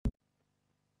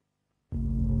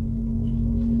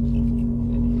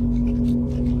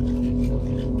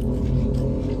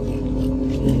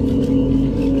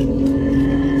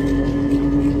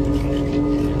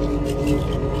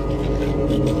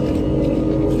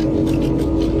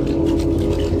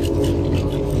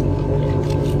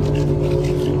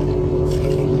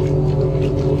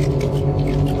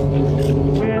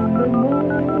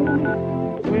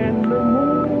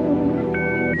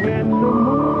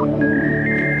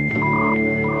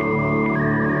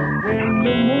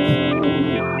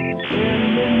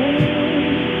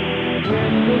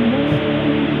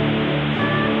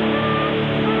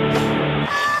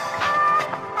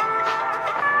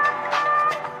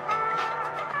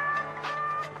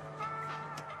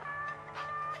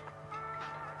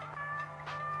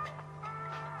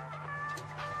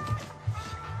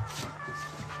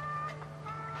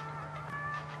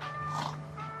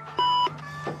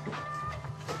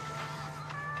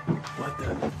What the?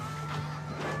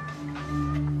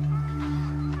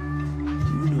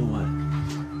 Do you know what?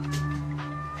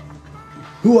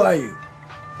 Who are you?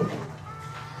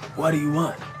 What do you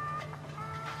want?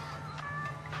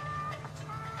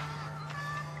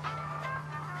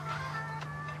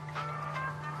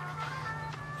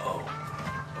 Oh,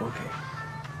 okay.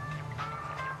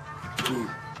 Who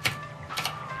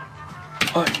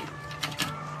are you?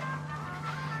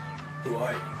 Who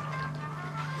are you?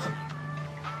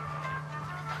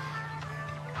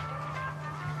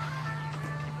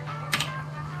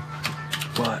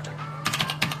 What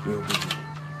will be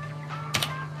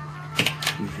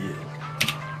revealed?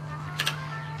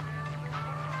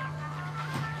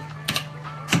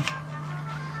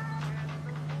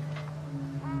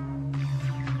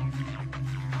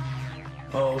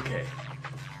 Oh, okay.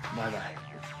 Bye-bye.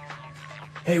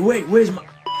 Hey, wait, where's my...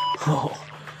 Oh,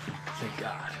 thank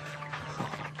God.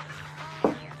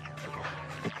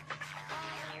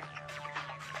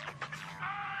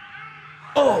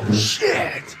 Oh,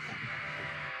 shit!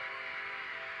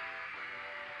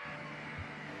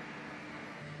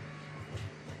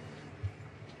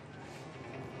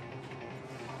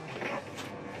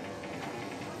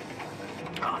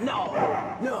 Oh, no!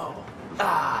 No!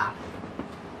 Ah!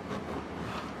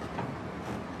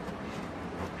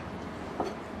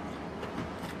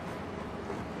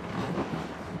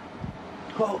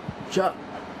 Oh, Chuck,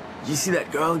 did you see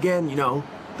that girl again? You know,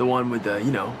 the one with the,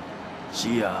 you know,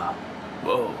 she,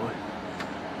 whoa.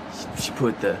 She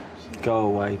put the... Go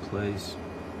away, please.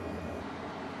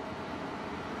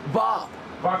 Bob!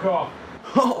 Fuck off.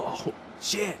 Oh,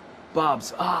 shit.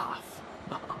 Bob's off.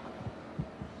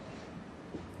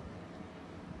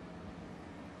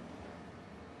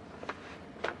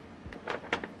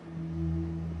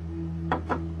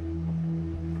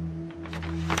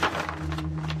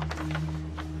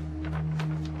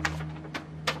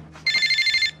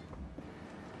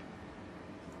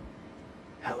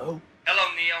 Hello?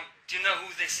 Hello, Neo. Do you know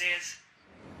who this is?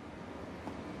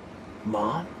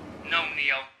 Mom? No,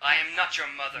 Neo. I am not your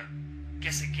mother.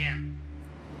 Guess again.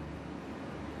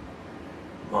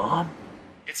 Mom?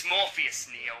 It's Morpheus,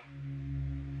 Neo.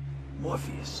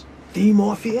 Morpheus? The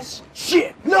Morpheus?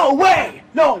 Shit! No way!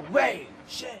 No way!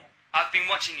 Shit! I've been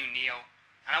watching you, Neo,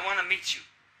 and I want to meet you.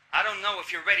 I don't know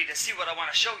if you're ready to see what I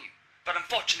want to show you, but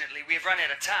unfortunately, we have run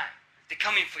out of time. They're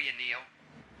coming for you, Neo.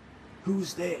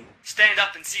 Who's they? Stand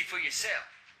up and see for yourself.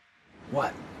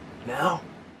 What? Now?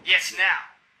 Yes, now.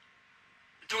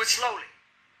 Do it slowly.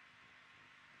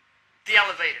 The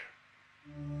elevator.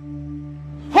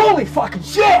 Holy fucking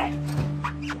shit!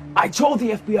 I told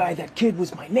the FBI that kid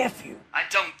was my nephew. I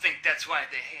don't think that's why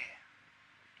they're here.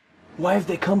 Why have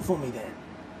they come for me then?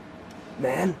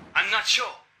 Man? I'm not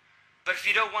sure, but if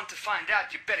you don't want to find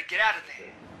out, you better get out of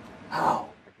there. How?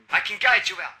 I can guide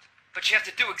you out, but you have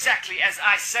to do exactly as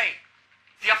I say.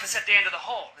 The office at the end of the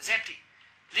hall is empty.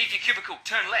 Leave your cubicle,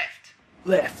 turn left.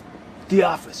 Left. The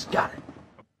office. Got it.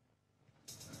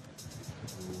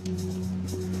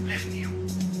 Left, Neo.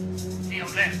 Neo,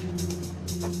 left.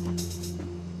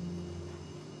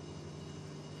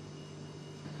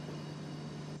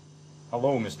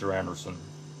 Hello, Mr. Anderson.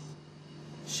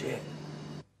 Shit.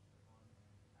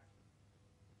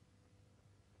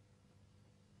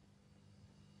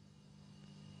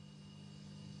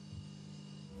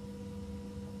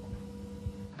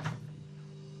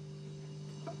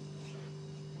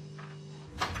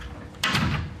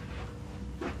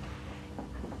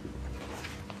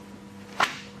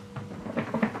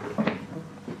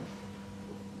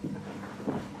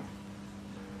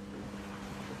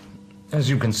 As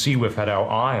you can see, we've had our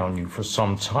eye on you for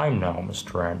some time now,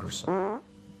 Mr. Anderson.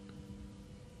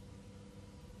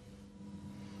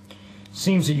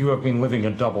 Seems that you have been living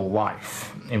a double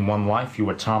life. In one life, you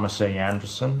were Thomas A.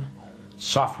 Anderson,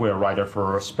 software writer for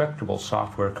a respectable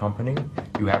software company.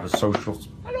 You have a social...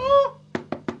 Hello?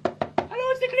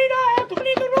 Hello, it's the cleaner. I have to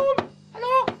clean the room.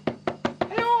 Hello?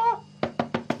 Hello?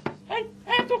 I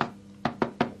have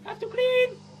to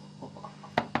clean.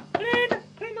 Clean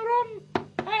the room.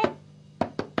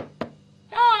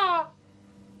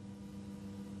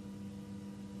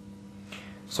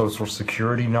 Social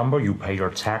security number, you pay your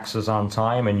taxes on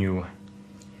time, and you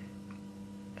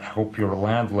help your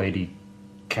landlady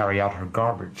carry out her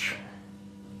garbage.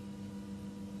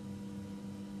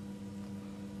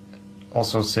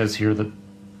 Also says here that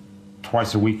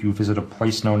twice a week you visit a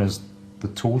place known as the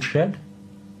Tool Shed.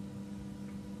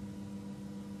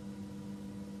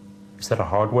 Is that a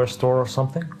hardware store or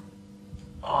something?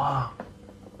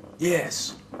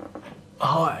 Yes.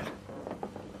 Hard.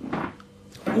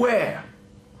 Where?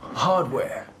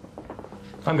 Hardware.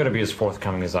 I'm going to be as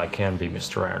forthcoming as I can be,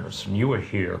 Mr. Anderson. You are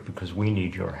here because we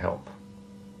need your help.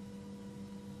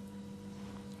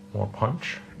 More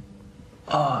punch?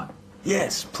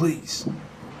 Yes, please.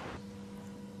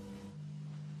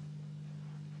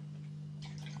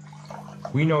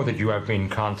 We know that you have been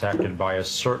contacted by a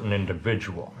certain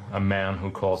individual, a man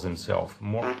who calls himself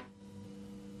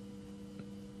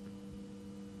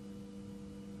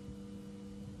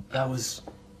That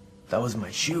was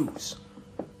my shoes.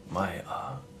 My,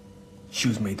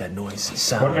 shoes made that noise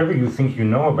sound. Whatever you think you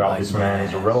know about this man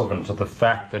is irrelevant to the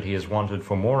fact that he is wanted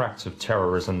for more acts of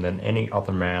terrorism than any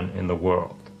other man in the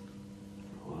world.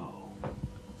 Whoa.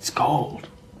 It's gold.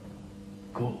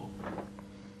 Gold.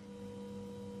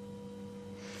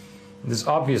 It is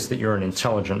obvious that you're an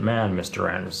intelligent man, Mr.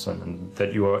 Anderson, and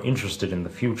that you are interested in the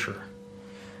future.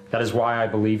 That is why I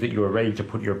believe that you are ready to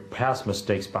put your past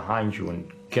mistakes behind you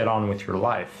and get on with your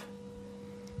life.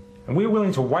 And we are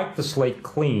willing to wipe the slate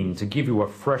clean to give you a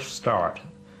fresh start.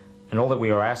 And all that we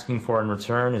are asking for in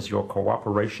return is your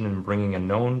cooperation in bringing a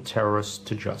known terrorist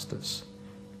to justice.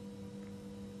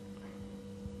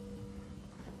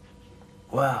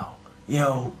 Wow. You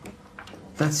know,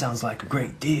 that sounds like a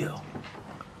great deal.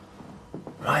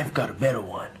 But I've got a better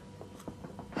one.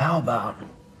 How about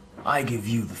I give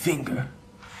you the finger?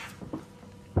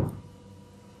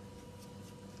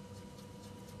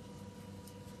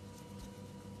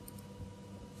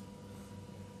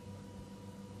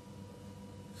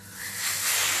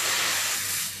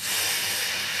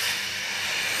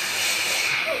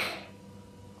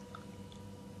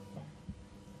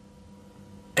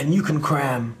 And you can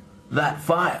cram that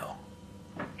file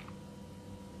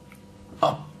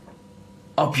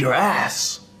up your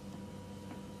ass.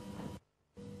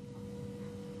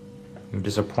 You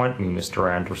disappoint me,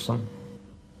 Mr. Anderson.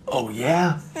 Oh,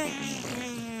 yeah?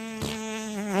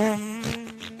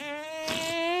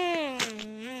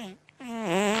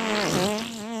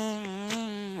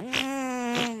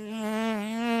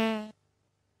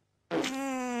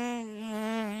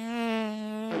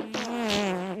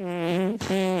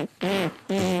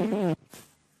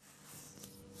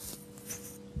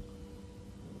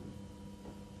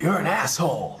 You're an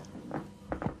asshole.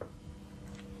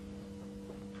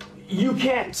 You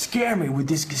can't scare me with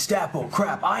this Gestapo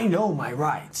crap. I know my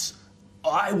rights.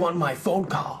 I want my phone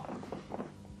call.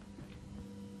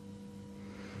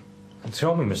 And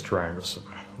tell me, Mr. Anderson,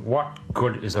 what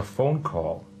good is a phone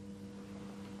call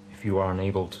if you are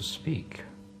unable to speak?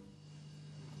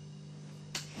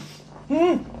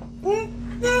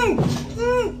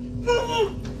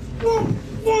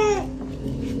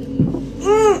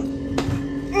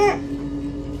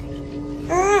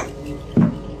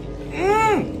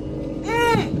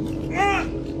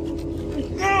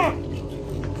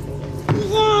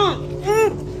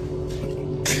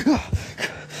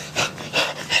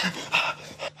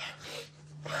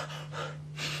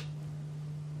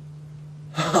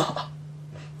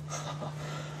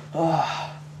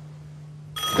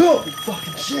 Holy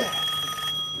fucking shit.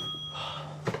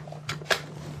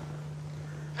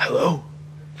 Hello?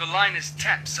 The line is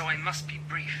tapped, so I must be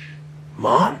brief.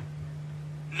 Mom?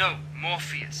 No,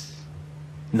 Morpheus.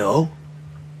 No.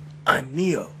 I'm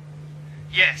Neo.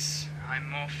 Yes, I'm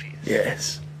Morpheus.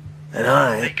 Yes. And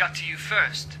They I... got to you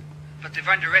first, but they've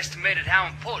underestimated how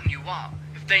important you are.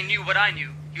 If they knew what I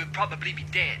knew, you'd probably be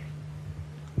dead.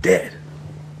 Dead?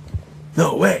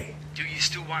 No way. Do you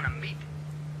still want to meet?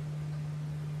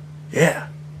 Yeah.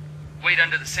 Wait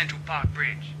under the Central Park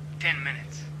Bridge. 10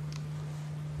 minutes.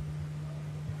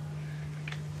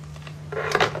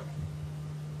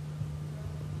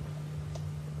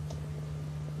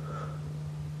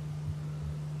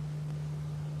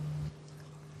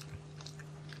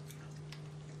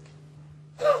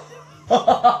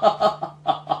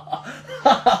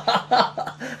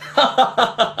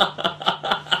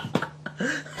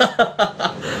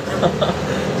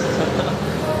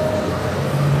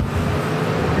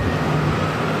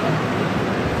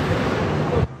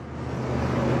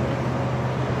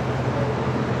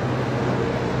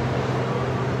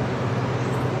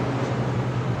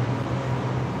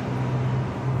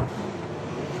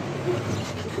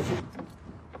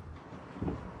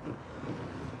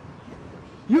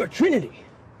 You're Trinity.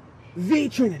 The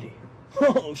Trinity.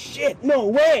 Oh, shit. No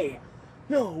way.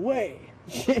 No way.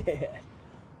 Shit.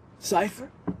 Cypher?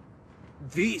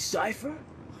 The Cypher?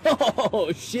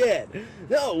 Oh, shit.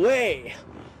 No way.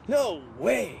 No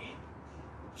way.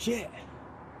 Shit.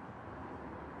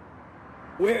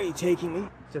 Where are you taking me?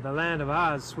 To the land of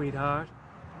Oz, sweetheart.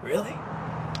 Really?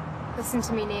 Listen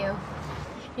to me, Neo.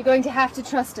 You're going to have to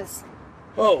trust us.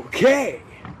 Okay.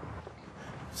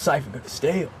 Cypher gonna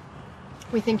stay.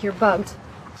 We think you're bugged.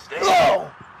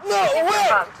 Oh! No,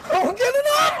 wait! Oh, get it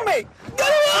off me! Get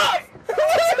it off!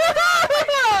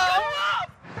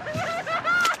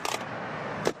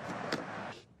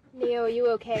 Neo, are you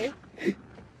okay? Hey,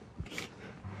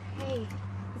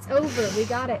 it's over. We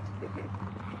got it.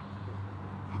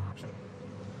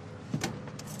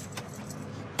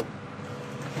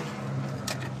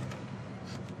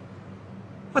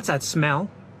 What's that smell?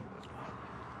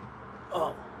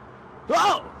 Oh,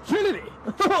 Trinity!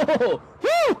 Oh,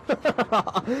 woo!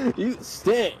 You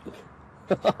stink.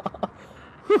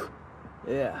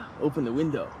 Yeah, open the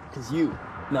window, cause you,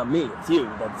 not me, it's you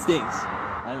that stinks.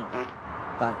 I don't know.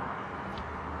 Bye.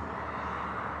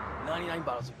 99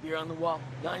 bottles of beer on the wall,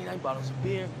 99 bottles of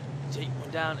beer. Take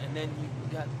one down, and then you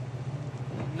got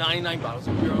 99 bottles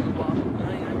of beer on the wall,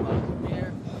 99 bottles of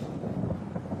beer.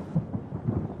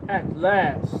 At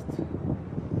last,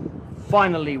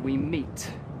 finally we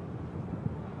meet.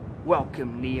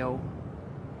 Welcome, Neo.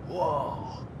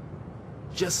 Whoa,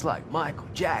 just like Michael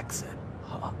Jackson.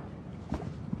 Huh.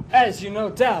 As you no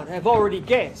doubt have already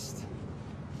guessed,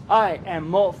 I am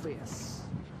Morpheus.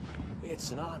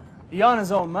 It's an honor. The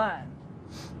honor's all mine.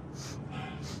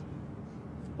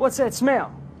 What's that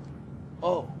smell?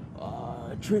 Oh,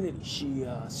 Trinity, she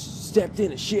stepped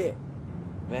in a shit,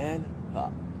 man.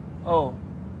 Oh,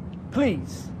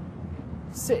 please,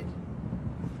 sit.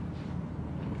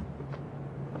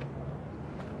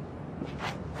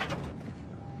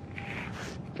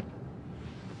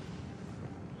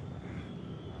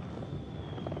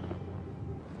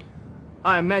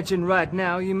 I imagine right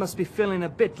now you must be feeling a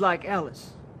bit like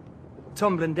Alice,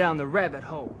 tumbling down the rabbit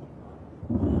hole.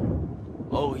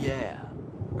 Oh yeah,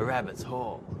 a rabbit's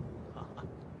hole.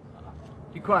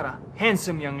 You're quite a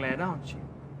handsome young lad, aren't you?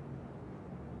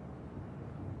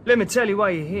 Let me tell you why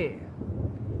you're here.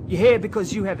 You're here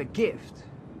because you have a gift.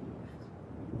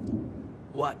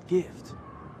 What gift?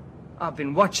 I've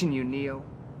been watching you, Neo,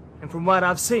 and from what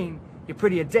I've seen, you're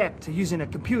pretty adept to using a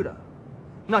computer.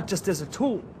 Not just as a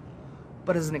tool,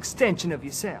 but as an extension of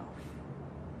yourself.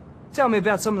 Tell me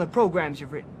about some of the programs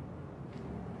you've written.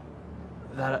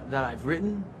 That I've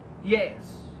written? Yes.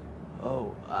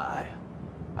 Oh, I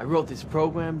wrote this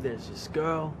program. There's this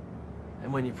girl,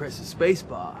 and when you press the space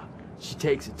bar, she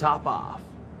takes the top off.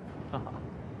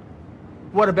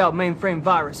 What about mainframe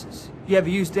viruses? You ever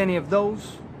used any of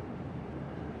those?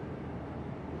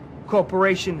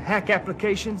 Corporation hack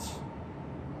applications?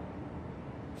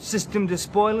 System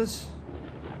despoilers?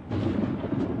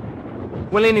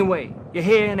 Well, anyway, you're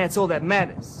here and that's all that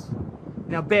matters.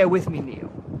 Now bear with me,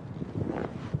 Neo.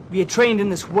 We are trained in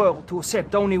this world to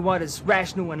accept only what is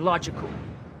rational and logical.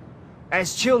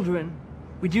 As children,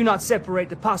 we do not separate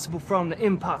the possible from the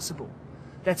impossible.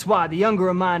 That's why the younger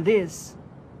a mind is,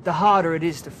 the harder it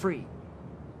is to free.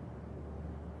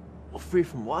 Well, free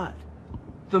from what?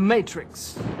 The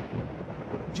Matrix.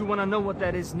 Do you want to know what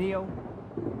that is, Neo?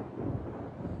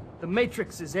 The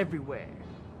Matrix is everywhere.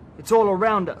 It's all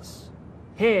around us.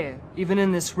 Here, even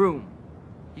in this room.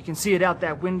 You can see it out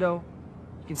that window.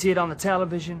 You can see it on the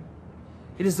television.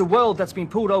 It is the world that's been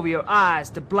pulled over your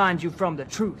eyes to blind you from the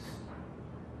truth.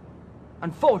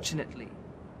 Unfortunately,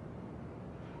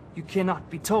 you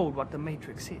cannot be told what the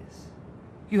Matrix is.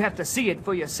 You have to see it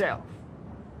for yourself.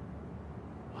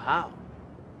 How?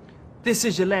 This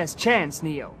is your last chance,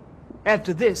 Neo.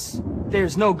 After this,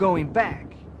 there's no going back.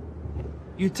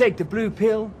 You take the blue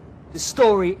pill, the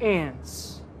story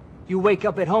ends. You wake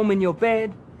up at home in your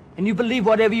bed, and you believe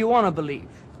whatever you want to believe.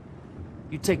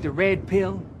 You take the red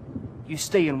pill, you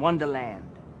stay in Wonderland,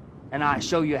 and I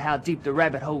show you how deep the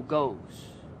rabbit hole goes.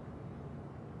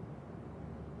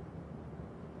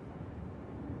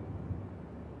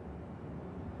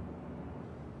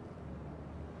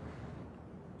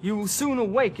 You will soon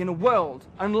awake in a world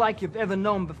unlike you've ever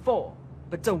known before.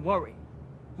 But don't worry,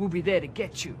 we'll be there to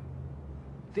get you.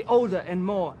 The older and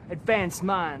more advanced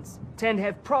minds tend to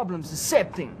have problems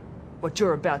accepting what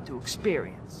you're about to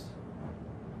experience.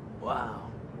 Wow.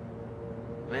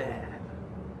 Man.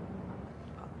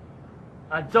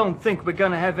 I don't think we're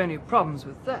gonna have any problems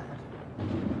with that.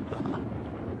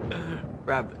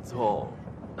 Rabbit's hole.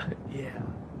 Yeah.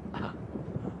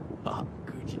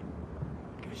 Gucci.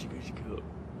 Gucci, Gucci, cool.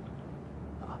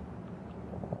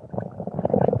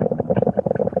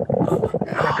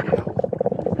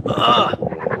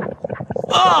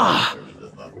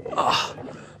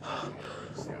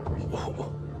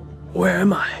 Where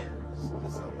am I?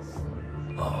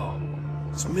 Oh,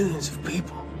 it's millions of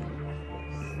people.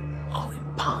 All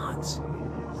in ponds.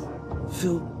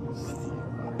 Filled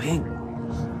with pink,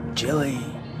 jelly,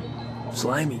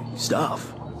 slimy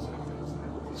stuff.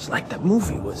 It's like that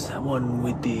movie was that one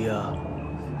with the,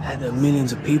 had the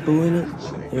millions of people in it.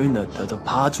 They're in the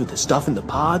pods with the stuff in the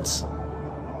pods.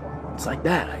 It's like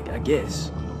that, I guess.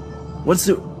 What's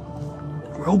the...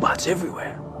 Robots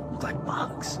everywhere. Look like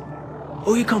bugs.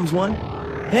 Oh, here comes one.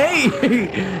 Hey!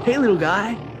 Hey, little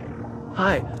guy.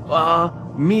 Hi.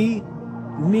 Me,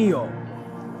 Neo.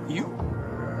 You?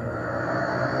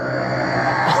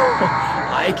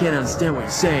 I can't understand what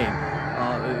you're saying.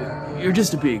 You're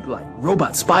just a big, like,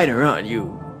 robot spider, aren't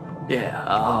you?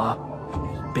 Yeah,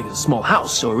 big as a small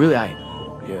house, so really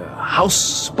yeah, house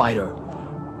spider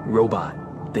robot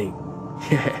thing.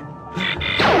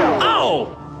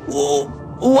 Ow! Well,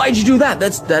 why'd you do that?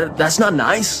 That's not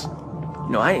nice. You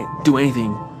know, I didn't do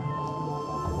anything.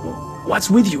 What's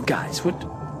with you guys?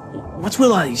 What's with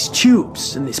all these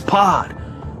tubes in this pod?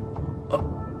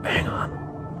 Hang on.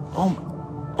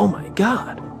 Oh my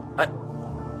God.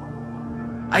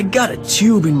 I got a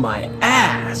tube in my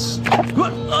ass.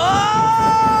 What?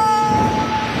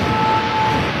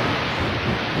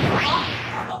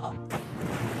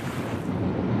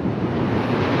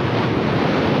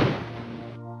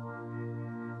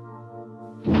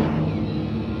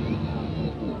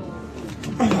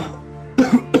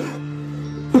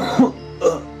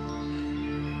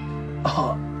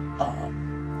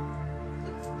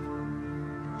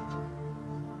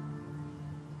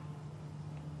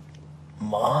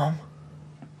 Mom?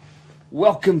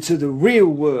 Welcome to the real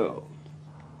world.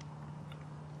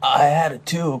 I had a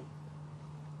tube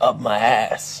up my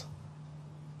ass.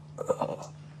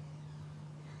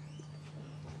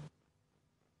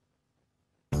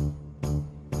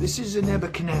 This is a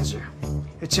Nebuchadnezzar.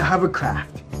 It's a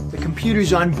hovercraft. The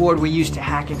computers on board we used to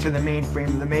hack into the mainframe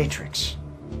of the Matrix.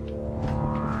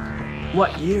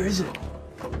 What year is it?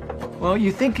 Well,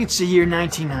 you think it's the year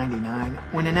 1999,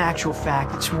 when in actual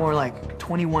fact it's more like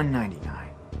 2199.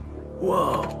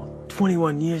 Whoa,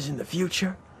 21 years in the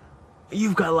future?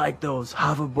 You've got like those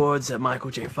hoverboards that Michael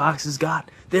J. Fox has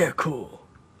got? They're cool.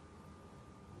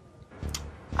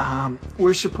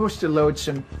 We're supposed to load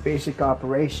some basic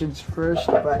operations first,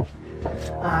 but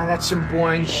that's some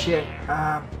boring shit.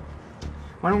 Why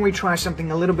don't we try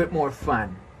something a little bit more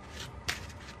fun?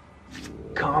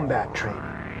 Combat training.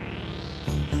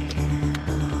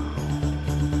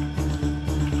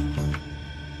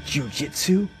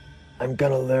 Jiu-jitsu? I'm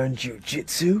gonna learn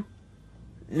jiu-jitsu?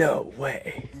 No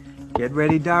way. Get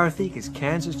ready, Dorothy, because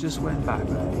Kansas just went bye-bye.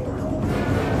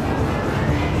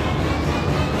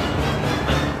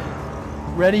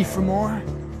 Ready for more?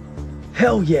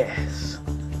 Hell yes.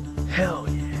 Hell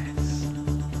yes.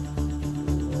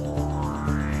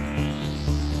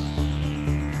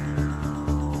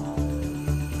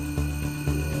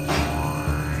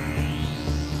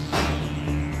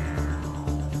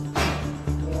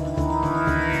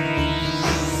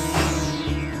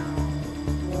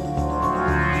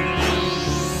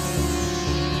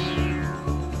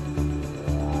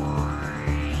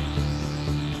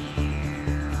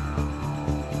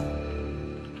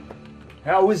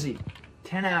 How was he?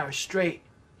 10 hours straight.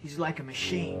 He's like a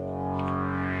machine.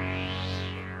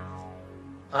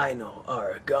 I know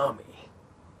origami.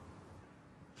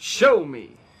 Show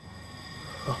me.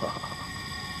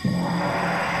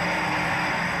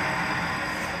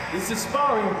 It's a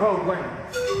sparring program,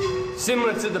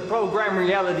 similar to the program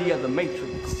reality of the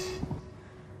Matrix.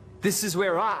 This is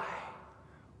where I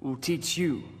will teach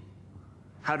you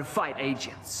how to fight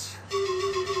agents.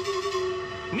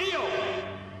 Neo,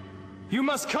 you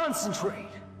must concentrate.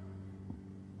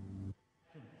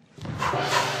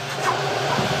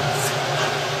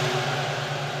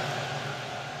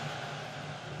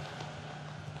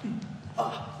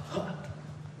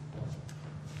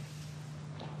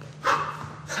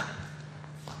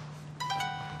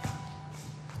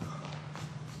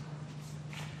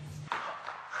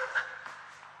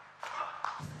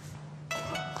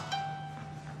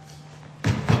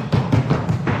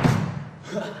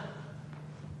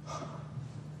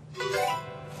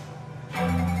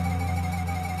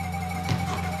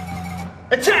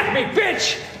 Attack me,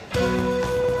 bitch!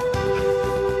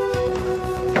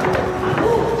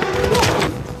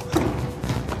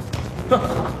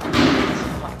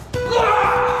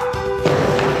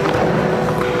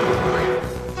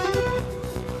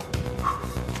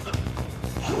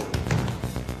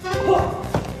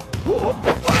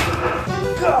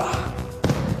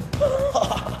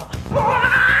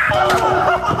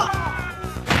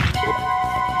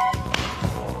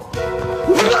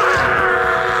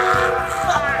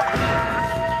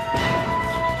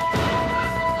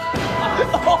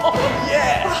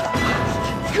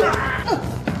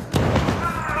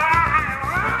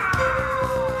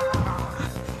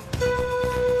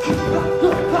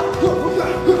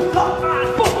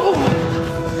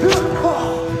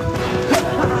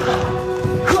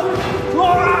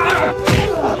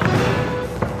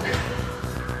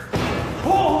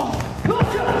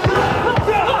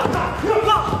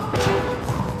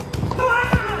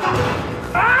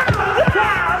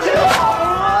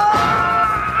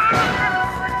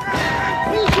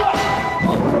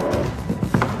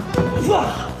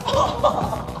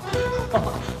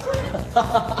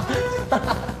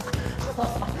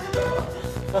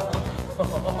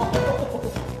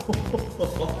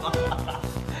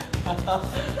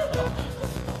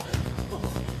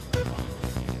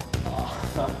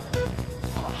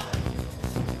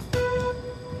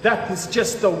 That is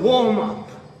just a warm-up.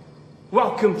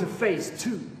 Welcome to phase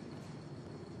 2.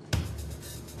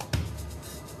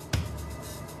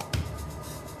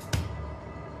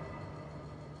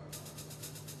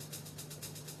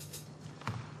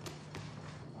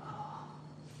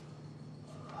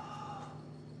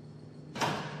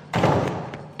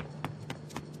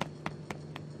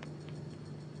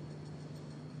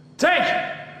 Tank!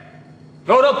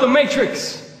 Load up the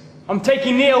Matrix. I'm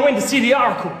taking Neo in to see the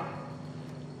Oracle.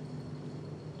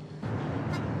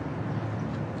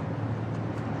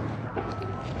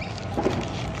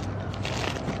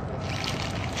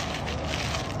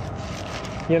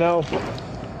 You know,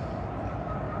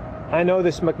 I know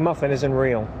this McMuffin isn't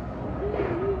real.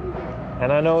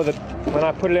 And I know that when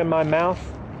I put it in my mouth,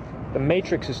 the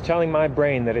Matrix is telling my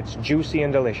brain that it's juicy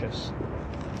and delicious.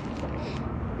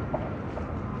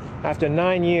 After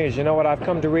 9 years, you know what I've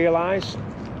come to realize?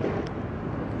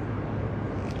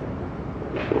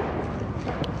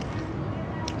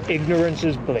 Ignorance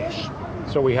is bliss.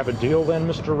 So we have a deal then,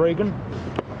 Mr. Reagan?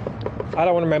 I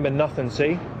don't remember nothing,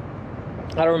 see?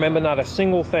 I don't remember not a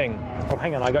single thing. Oh,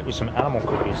 hang on, I got you some animal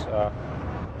cookies.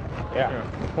 Yeah.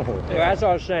 As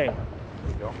I was saying,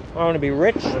 There you go. I want to be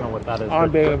rich. I don't know what that is. I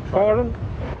want to be important.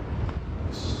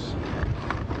 It's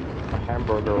a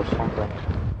hamburger or something.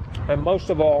 And most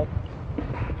of all,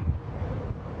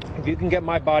 if you can get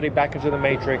my body back into the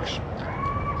Matrix,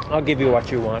 I'll give you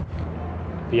what you want.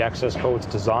 The access code's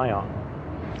to Zion.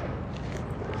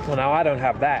 Well, now I don't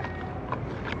have that.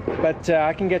 But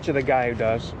I can get you the guy who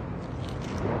does.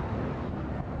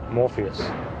 Morpheus.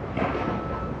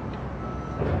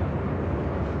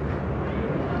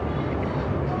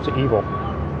 It's evil.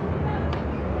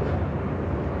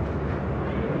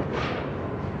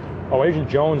 Oh, Agent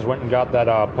Jones went and got that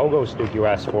pogo stick you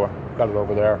asked for. Got it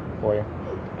over there for you.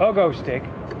 Pogo stick?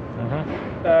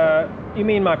 Mm-hmm. You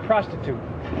mean my prostitute?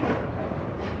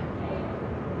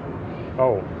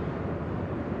 Oh.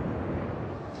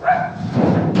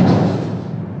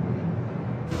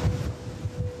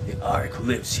 The Oracle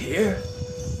lives here?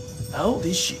 How old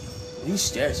is she? These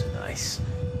stairs are nice.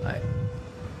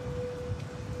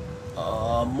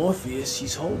 Morpheus,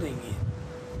 he's holding it.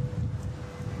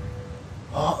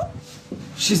 Oh,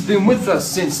 She's been with us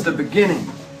since the beginning.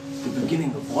 the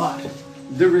beginning of what?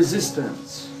 The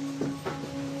Resistance.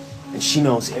 And she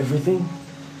knows everything?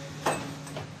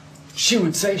 She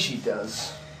would say she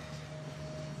does.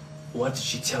 What did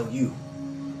she tell you?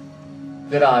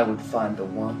 That I would find the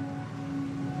one.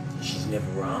 She's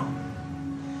never wrong.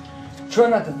 Try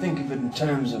not to think of it in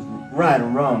terms of right or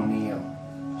wrong,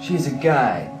 Neo. She's a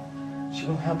guide. She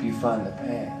will help you find the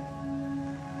path.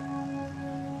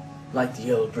 Like the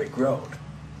yellow brick road.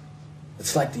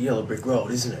 It's like the yellow brick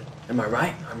road, isn't it? Am I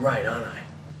right? I'm right, aren't I?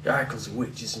 The Oracle's a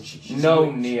witch, isn't she? She's a No,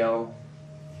 witch. Neo.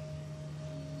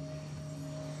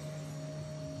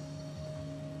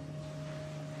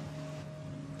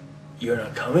 You're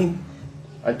not coming?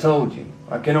 I told you,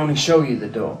 I can only show you the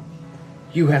door.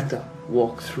 You have to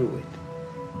walk through it.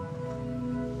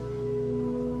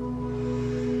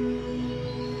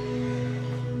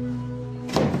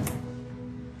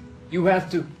 You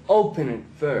have to open it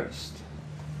first.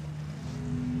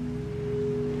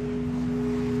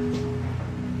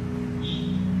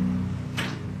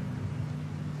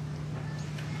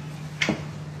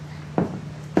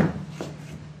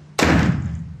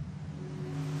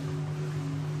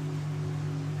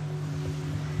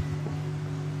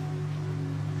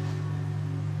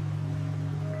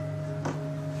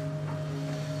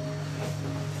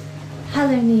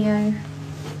 Hello, Neo.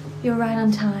 You're right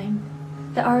on time.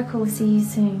 The Oracle will see you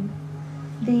soon.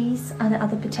 These are the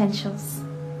other potentials.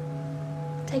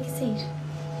 Take a seat.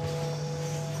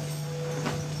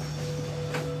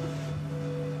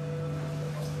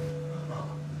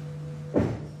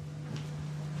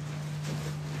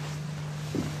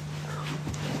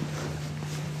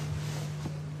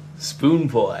 Spoon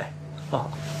boy.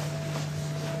 Oh.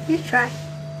 You try.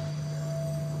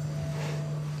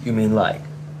 You mean like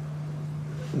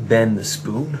bend the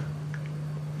spoon?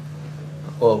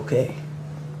 Okay.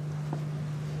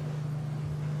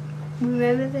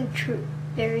 Remember the truth.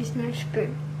 There is no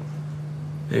spoon.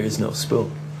 There is no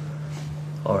spoon.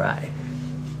 All right.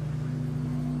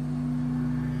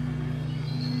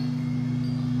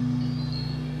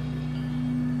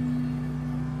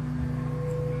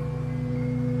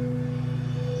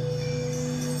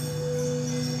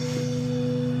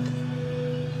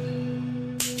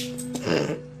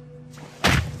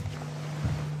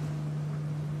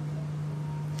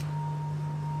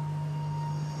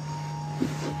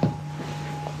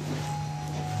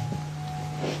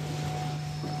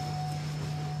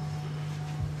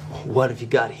 What have you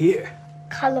got here?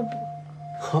 Color book.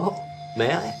 Oh,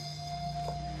 may I?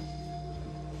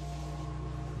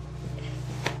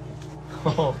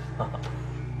 Oh,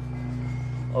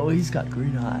 oh, he's got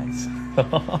green eyes.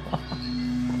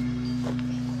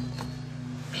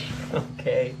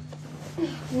 Okay.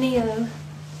 Neo,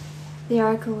 the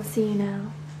Oracle will see you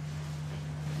now.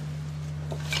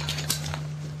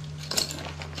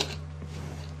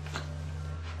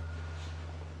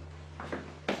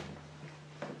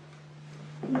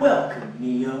 Welcome,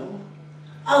 Neo.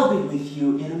 I'll be with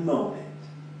you in a moment.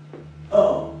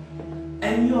 Oh,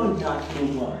 and you're not the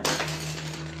one.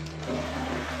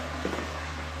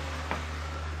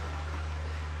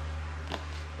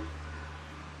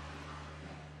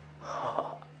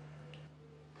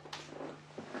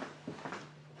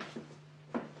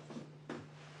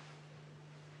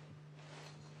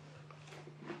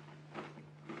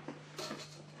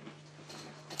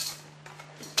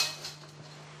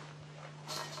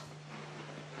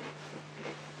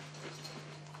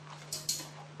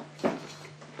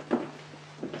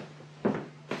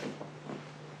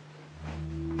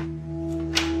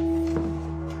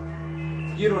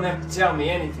 You don't have to tell me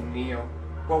anything, Neo.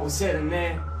 What was said in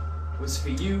there was for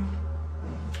you,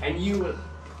 and you...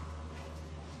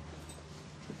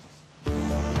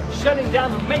 Shutting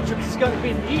down the Matrix is going to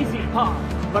be the easy part,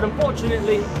 but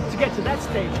unfortunately, to get to that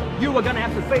stage, you are going to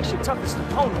have to face your toughest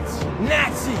opponents.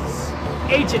 Nazis!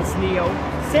 Agents, Neo.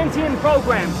 Sentient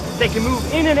programs. They can move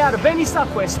in and out of any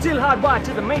software still hardwired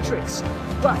to the Matrix.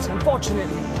 But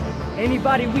unfortunately,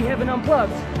 anybody we haven't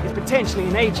unplugged is potentially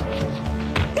an agent.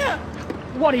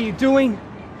 What are you doing?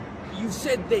 You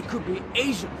said they could be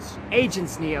agents.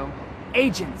 Agents, Neo.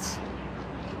 Agents.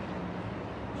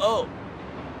 Oh.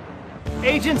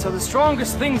 Agents are the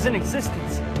strongest things in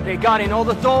existence. They got in all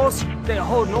the doors, they're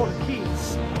holding all the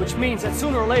keys. Which means that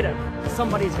sooner or later,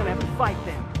 somebody's gonna have to fight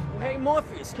them. Hey,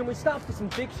 Morpheus, can we stop for some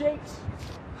big shakes?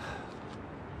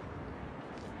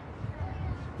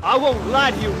 I won't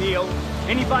lie to you, Neo.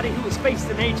 Anybody who has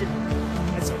faced an agent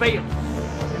has failed.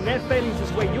 And their failings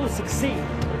is where you'll succeed.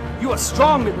 You are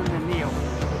stronger than them, Neo.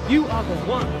 You are the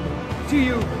one. Do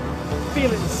you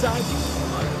feel it inside you?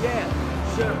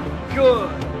 Yeah, sure. Good.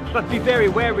 But be very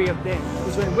wary of them,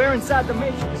 because when we're inside the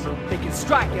Matrix, they can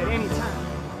strike at any time.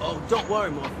 Oh, don't worry,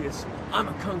 Morpheus. I'm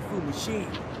a kung fu machine.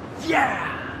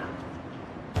 Yeah!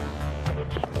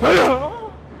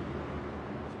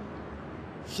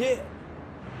 Shit.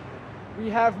 We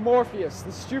have Morpheus.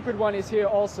 The stupid one is here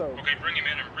also. Okay, bring him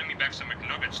in and bring me back some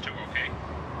McNuggets too, okay?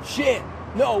 Shit.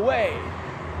 No way.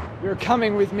 You're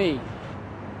coming with me.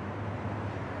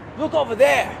 Look over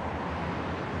there.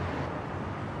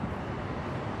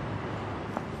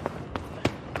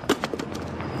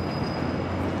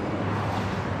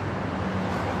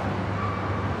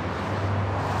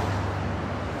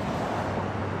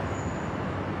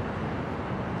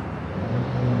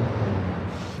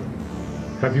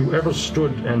 Have you ever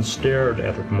stood and stared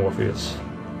at it, Morpheus?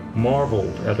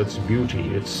 Marveled at its beauty,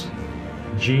 its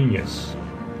genius?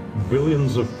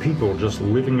 Billions of people just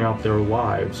living out their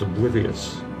lives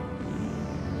oblivious.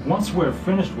 Once we're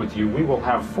finished with you, we will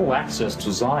have full access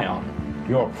to Zion.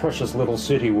 Your precious little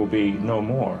city will be no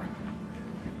more.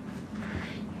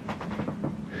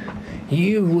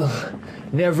 You will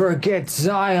never get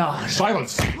Zion.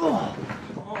 Silence!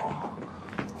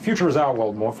 Future is our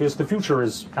world, Morpheus. The future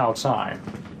is outside.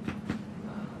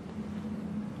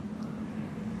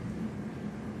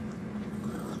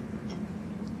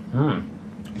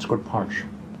 It's a good punch.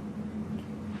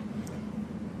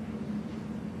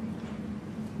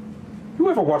 You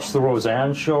ever watch the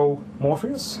Roseanne show,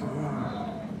 Morpheus?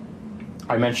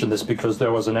 I mention this because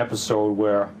there was an episode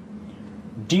where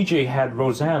DJ had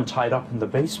Roseanne tied up in the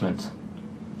basement.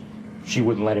 She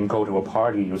wouldn't let him go to a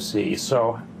party, you see,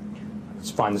 so I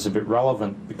find this a bit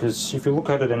relevant, because if you look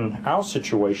at it in our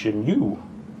situation, you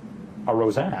are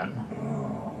Roseanne,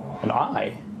 and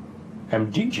I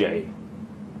am DJ.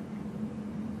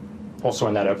 Also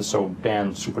in that episode,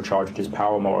 Dan supercharged his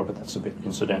power more, but that's a bit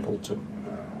incidental to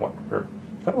what we're...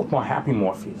 You gotta look more happy,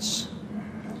 Morpheus.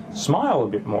 Smile a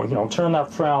bit more, you know, turn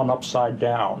that frown upside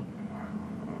down.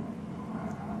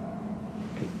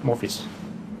 Okay, Morpheus.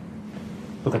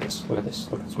 Look at this, look at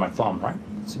this. Look, it's my thumb, right?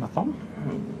 See my thumb?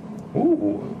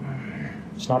 Ooh.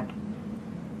 It's not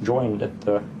joined at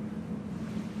the...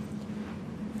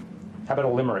 How about a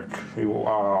limerick?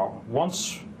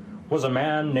 Once was a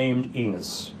man named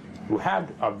Enos, You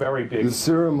had a very big... The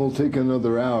serum will take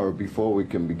another hour before we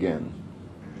can begin.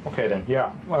 Okay, then,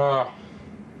 yeah.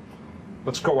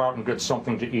 Let's go out and get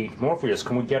something to eat. Morpheus,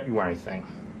 can we get you anything?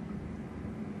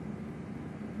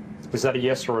 Is that a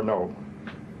yes or a no?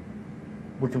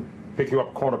 We can pick you up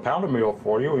a quarter-pounder meal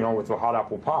for you, you know, with a hot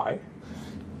apple pie.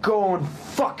 Go and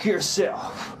fuck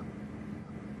yourself.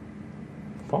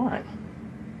 Fine.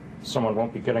 Someone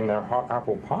won't be getting their hot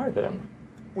apple pie then.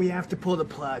 We have to pull the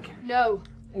plug. No.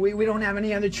 We don't have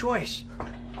any other choice.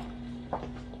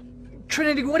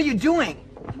 Trinity, what are you doing?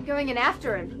 I'm going in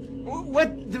after him.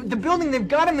 What? The building they've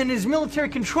got him in is military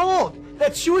controlled.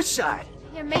 That's suicide.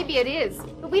 Yeah, maybe it is.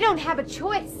 But we don't have a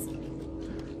choice.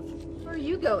 Where are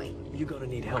you going? You're gonna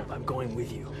need help. I'm going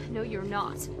with you. No, you're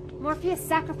not. Morpheus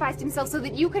sacrificed himself so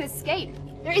that you could escape.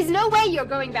 There is no way you're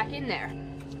going back in there.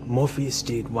 Morpheus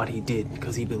did what he did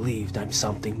because he believed I'm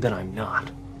something that I'm not.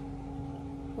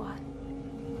 What?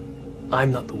 I'm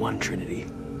not the one, Trinity.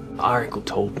 Oracle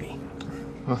told me.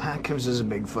 Well, that comes as a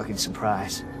big fucking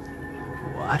surprise.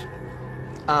 What?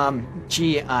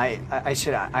 Gee, I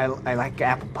said I like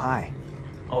apple pie.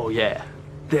 Oh, yeah.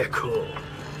 They're cool.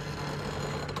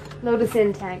 Load us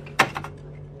in, Tank.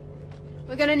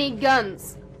 We're gonna need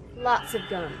guns. Lots of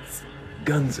guns.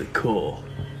 Guns are cool.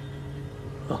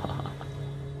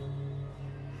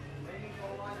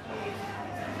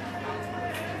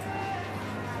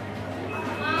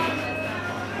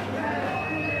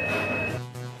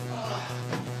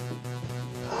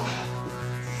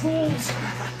 Fools!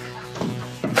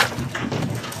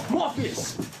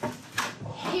 Morpheus!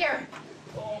 Here!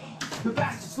 The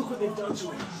bastards, look what they've done to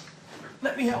him.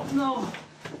 Let me help. No.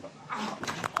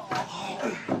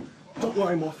 Don't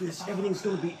worry, Morpheus. Everything's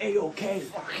gonna be A-okay.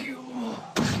 Fuck you.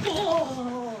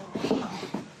 I'll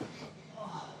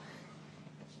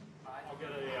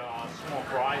get a small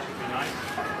fries would be nice.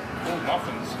 Oh,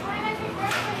 muffins.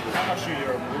 How much are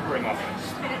your blueberry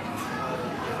muffins?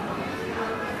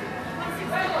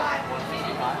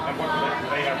 And what do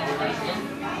they have blueberries in them?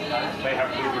 They have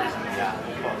blueberries in them.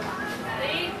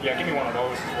 Yeah, give me one of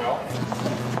those as well.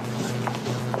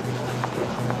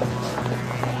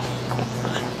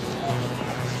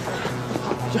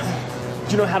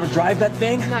 Do you know how to drive that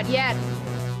thing? Not yet.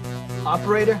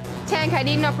 Operator? Tank, I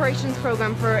need an operations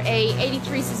program for a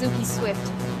 83 Suzuki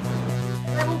Swift.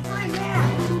 Level 3 now!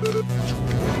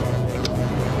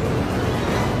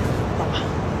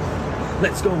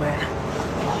 Let's go, man.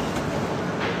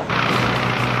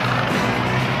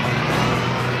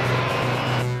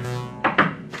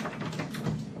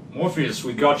 Morpheus,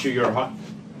 we got you your hot...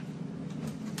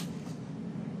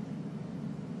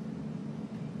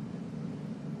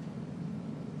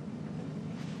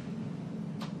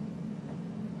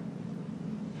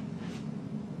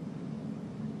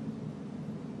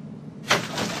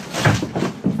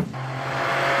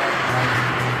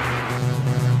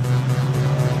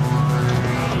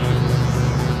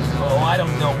 I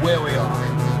don't know where we are.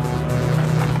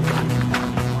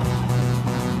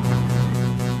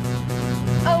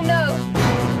 Oh no!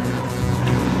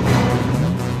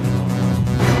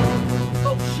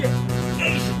 Oh shit!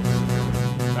 Asians!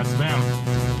 That's them.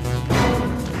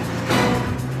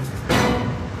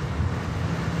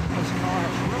 This car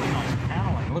has really nice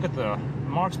paneling. Look at the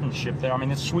marksmanship there. I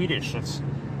mean, it's Swedish. It's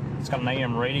got an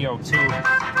AM radio too.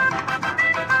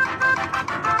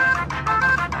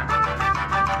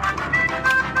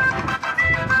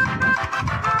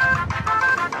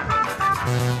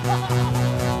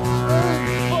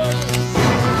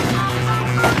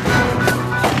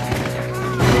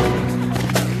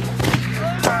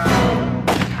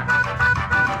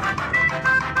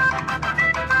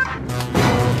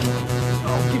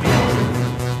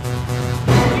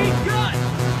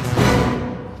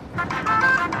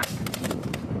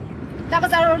 That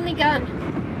was our only gun.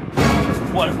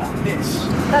 What about this?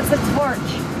 That's a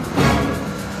torch.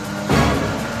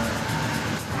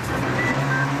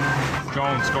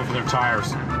 Jones, go for their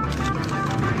tires.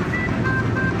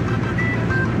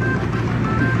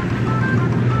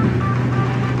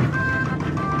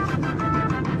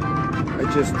 I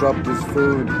just dropped his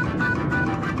food.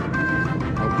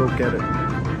 I'll go get it.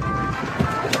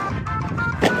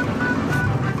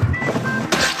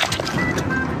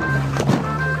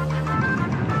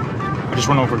 I just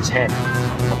went over his head.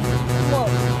 Whoa.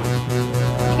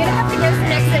 You're gonna have to get to the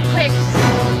exit quick.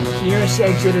 Nearest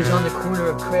exit is on the corner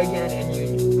of Craig and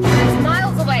Union. That's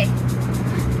miles away.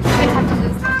 You're gonna have to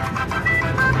lose them.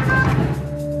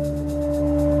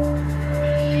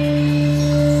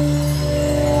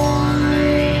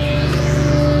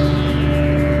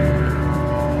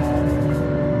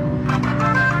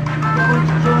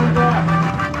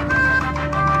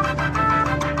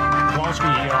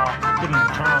 Kowalski, didn't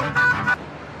turn.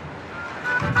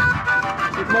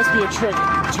 It must be a trick.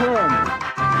 Turn.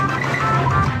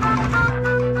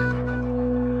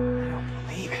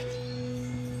 Believe it.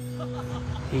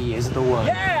 He is the one.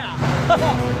 Yeah!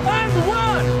 I'm the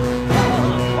one!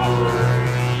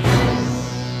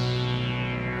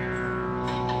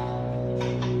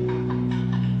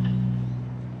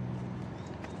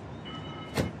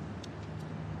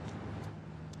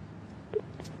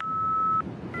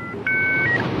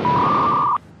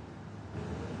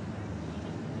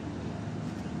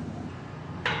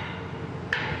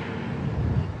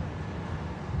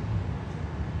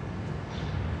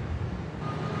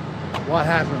 What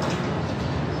happened?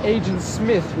 Agent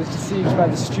Smith was besieged by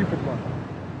the stupid one.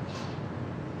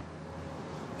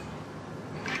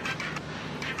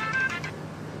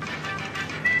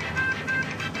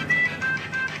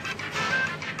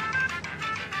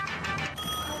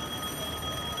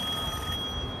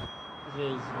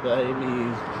 His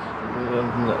baby's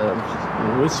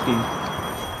whiskey.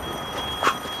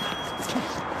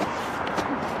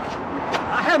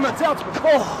 I had my doubts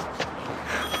before,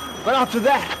 but after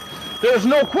that, there's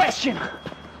no question.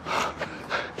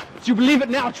 Do you believe it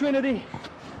now, Trinity?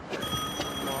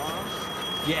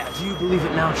 Yeah, do you believe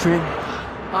it now, Trin?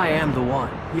 I am the one.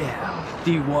 Yeah,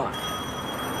 the one.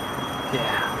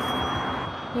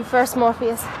 Yeah. You first,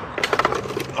 Morpheus.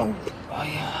 Oh,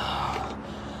 yeah.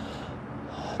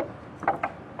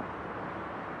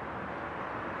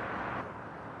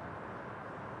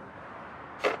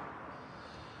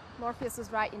 Morpheus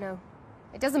was right, you know.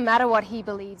 It doesn't matter what he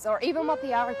believes, or even what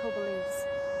the Oracle believes.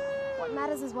 What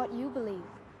matters is what you believe.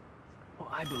 Well,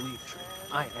 I believe, Trin.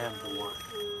 I am the one.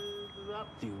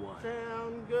 The one.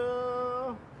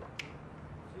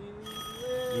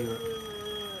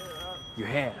 Your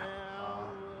hair.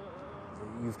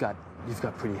 You've got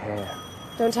pretty hair.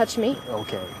 Don't touch me.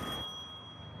 Okay.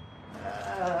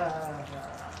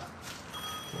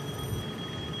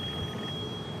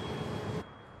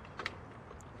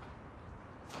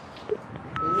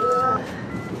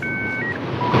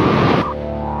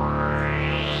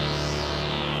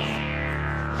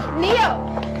 Neo!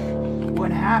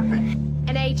 What happened?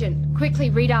 An agent. Quickly,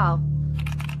 read all.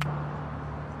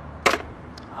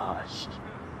 Hush.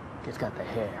 It's got the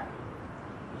hair.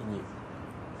 And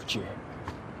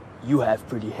you have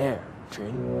pretty hair,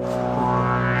 Trin.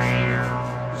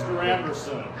 Mr.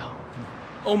 Anderson.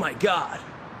 Oh my God.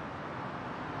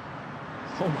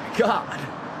 Oh my God.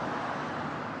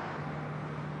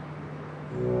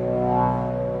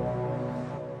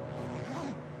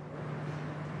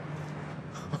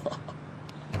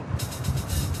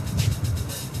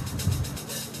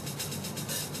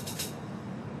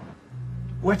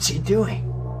 What's he doing?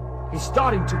 He's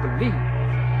starting to believe.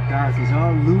 Dorothy's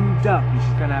all lubed up and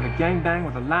she's gonna have a gangbang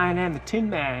with the Lion and the Tin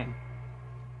Man.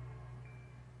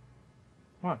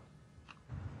 What?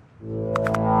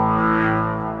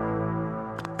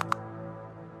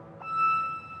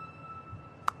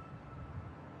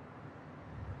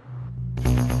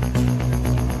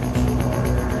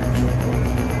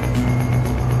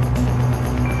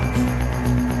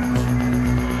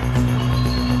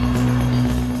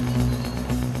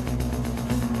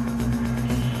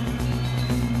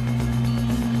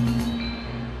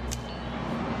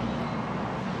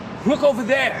 Look over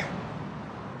there.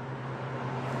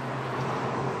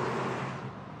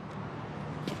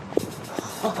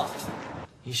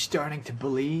 He's starting to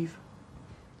believe?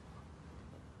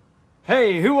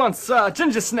 Hey, who wants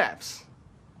ginger snaps?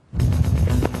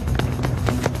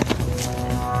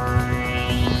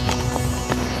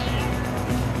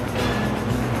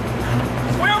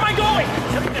 Where am I going?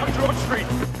 Heading down George Street.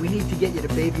 We need to get you to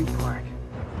Bayview Park.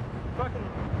 Fucking,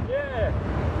 yeah.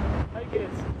 Hey,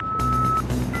 kids.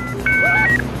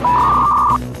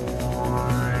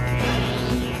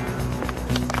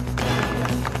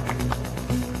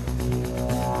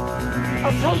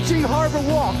 Approaching Harbor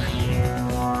Walk.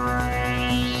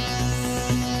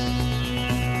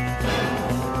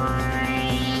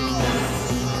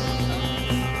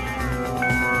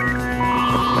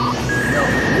 No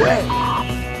way!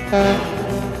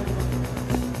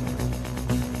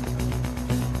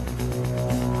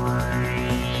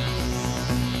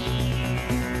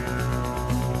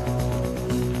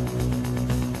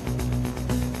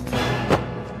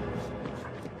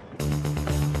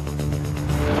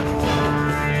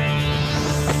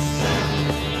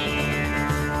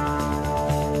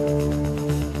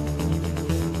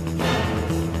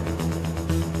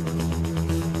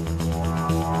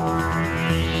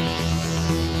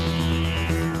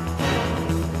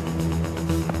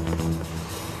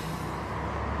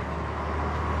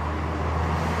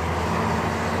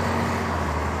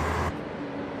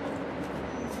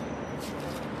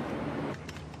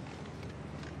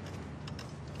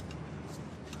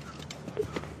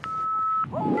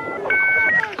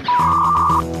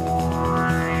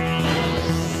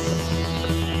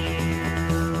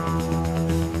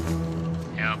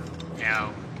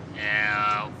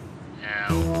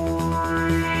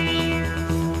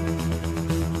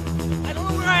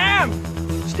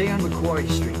 Quarry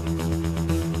Street.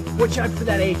 Watch out for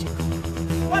that agent.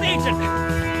 What agent?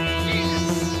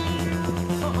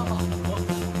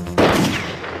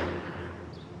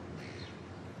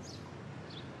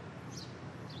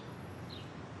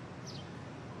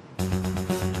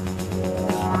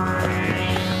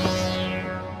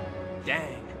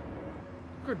 Dang.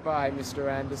 Goodbye, Mr.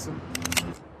 Anderson.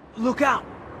 Look out!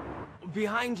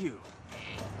 Behind you.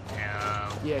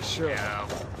 Yeah, sure.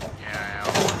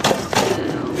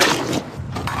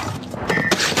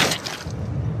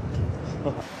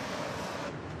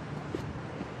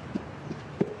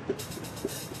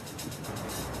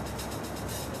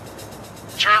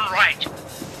 Turn right.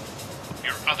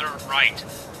 Your other right.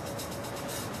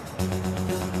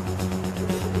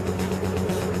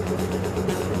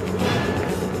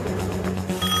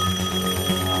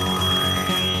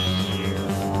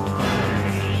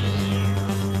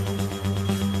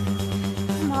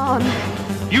 Come on.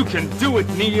 You can do it,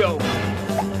 Neo.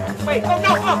 Wait, oh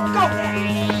no, oh, go!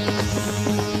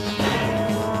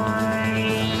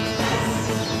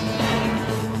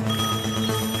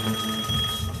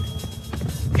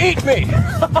 Eat me!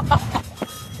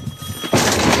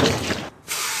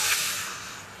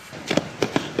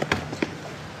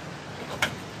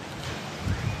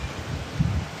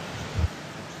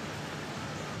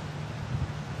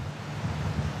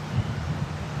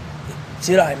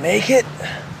 Did I make it?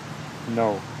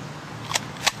 No.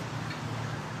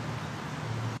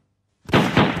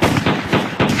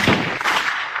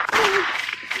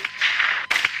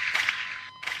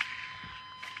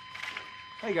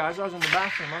 Hey guys, I was in the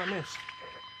bathroom. What I missed?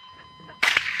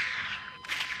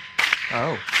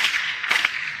 Oh.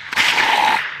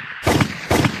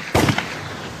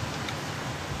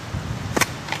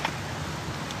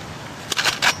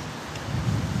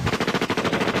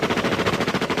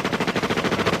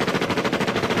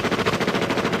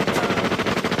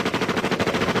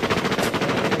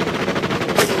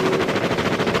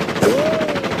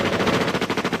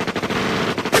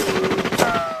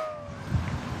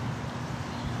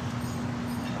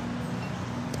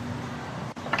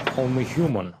 Only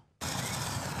human.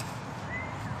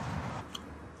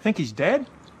 Think he's dead?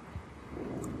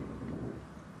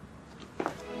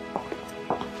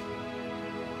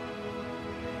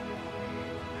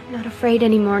 I'm not afraid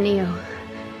anymore, Neo.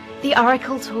 The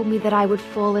Oracle told me that I would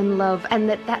fall in love and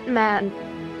that man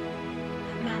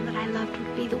that I loved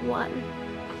would be the one.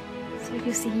 So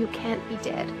you see, you can't be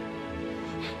dead.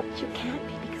 You can't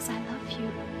be because I love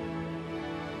you.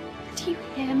 Do you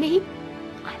hear me?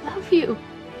 I love you.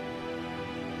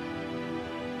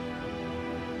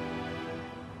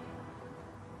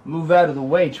 Move out of the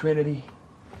way, Trinity.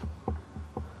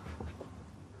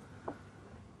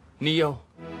 Neo,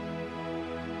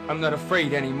 I'm not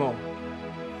afraid anymore.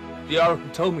 The Oracle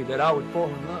told me that I would fall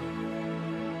in love.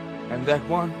 And that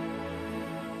one,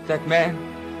 that man,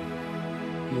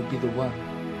 he'll be the one.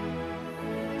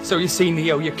 So you see,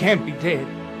 Neo, you can't be dead.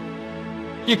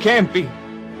 You can't be.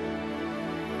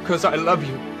 Because I love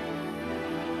you.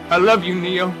 I love you,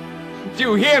 Neo. Do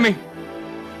you hear me?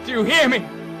 Do you hear me?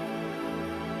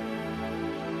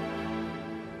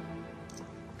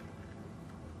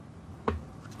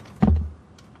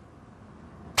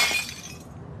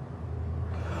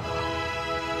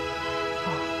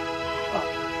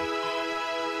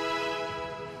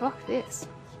 Fuck this.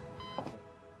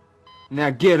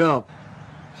 Now get up.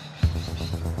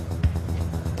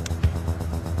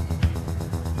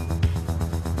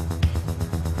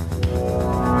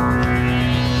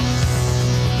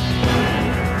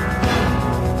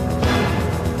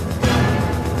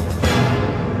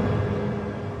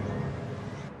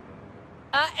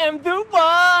 I am the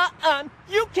one.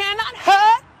 You cannot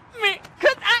hurt me,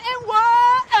 'cause I am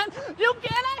one. You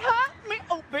cannot hurt me.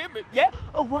 Oh, baby, yeah.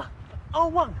 Oh, one. Oh,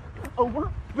 one. Oh,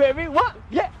 one. Baby, one.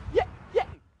 Yeah, yeah, yeah.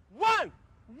 One.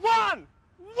 One.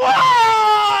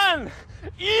 One.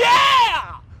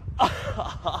 Yeah.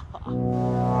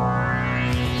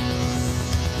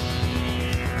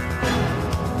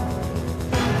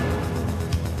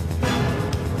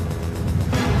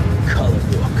 Color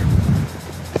book.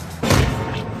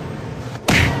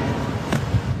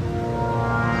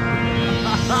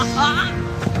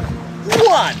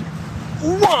 One.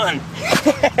 One.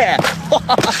 Yeah.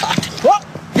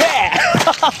 Yeah.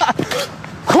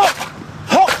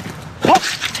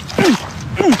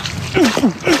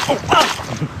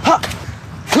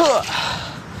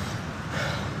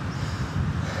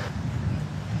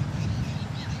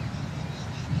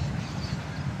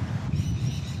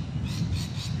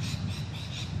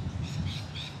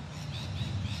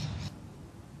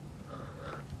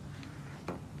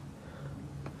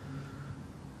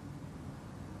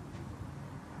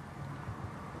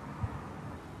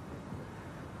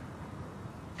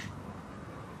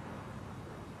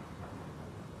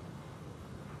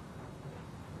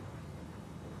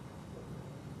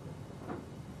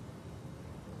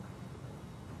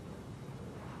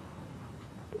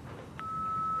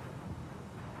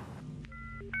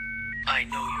 I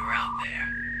know you're out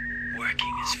there,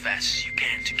 working as fast as you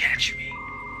can to catch me.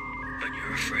 But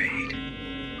you're afraid.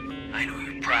 I know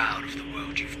you're proud of the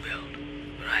world you've built,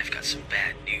 but I've got some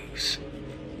bad news.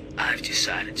 I've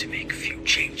decided to make a few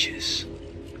changes.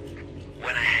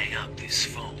 When I hang up this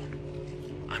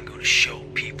phone, I'm going to show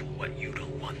people what you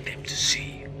don't want them to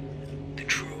see. The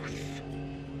truth.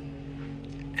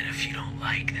 And if you don't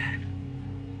like that,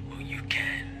 well, you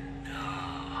can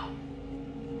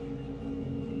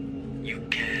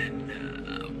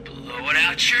blow it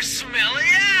out your smelly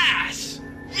ass!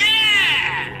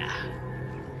 Yeah!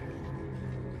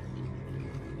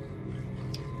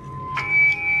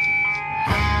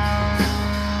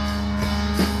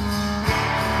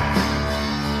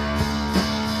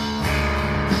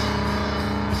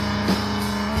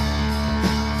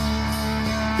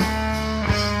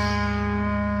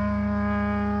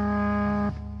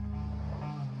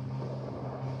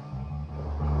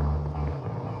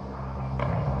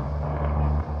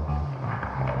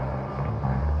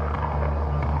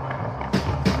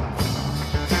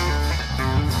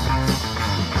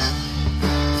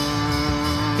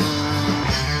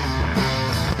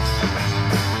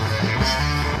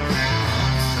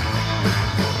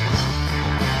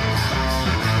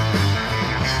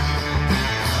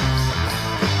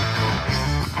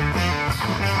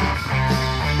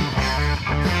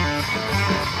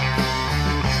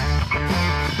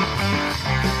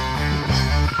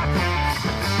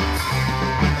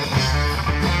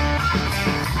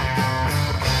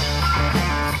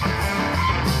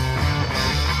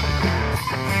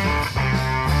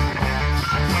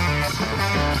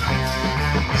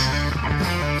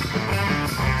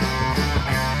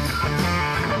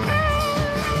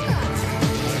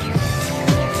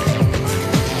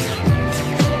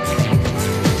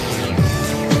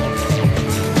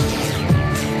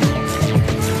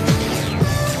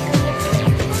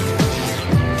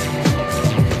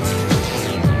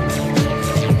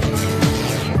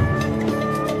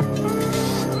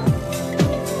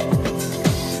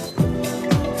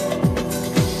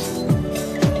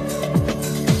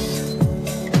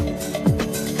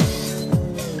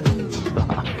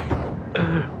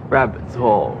 Rabbit's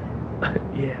hole.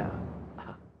 Yeah.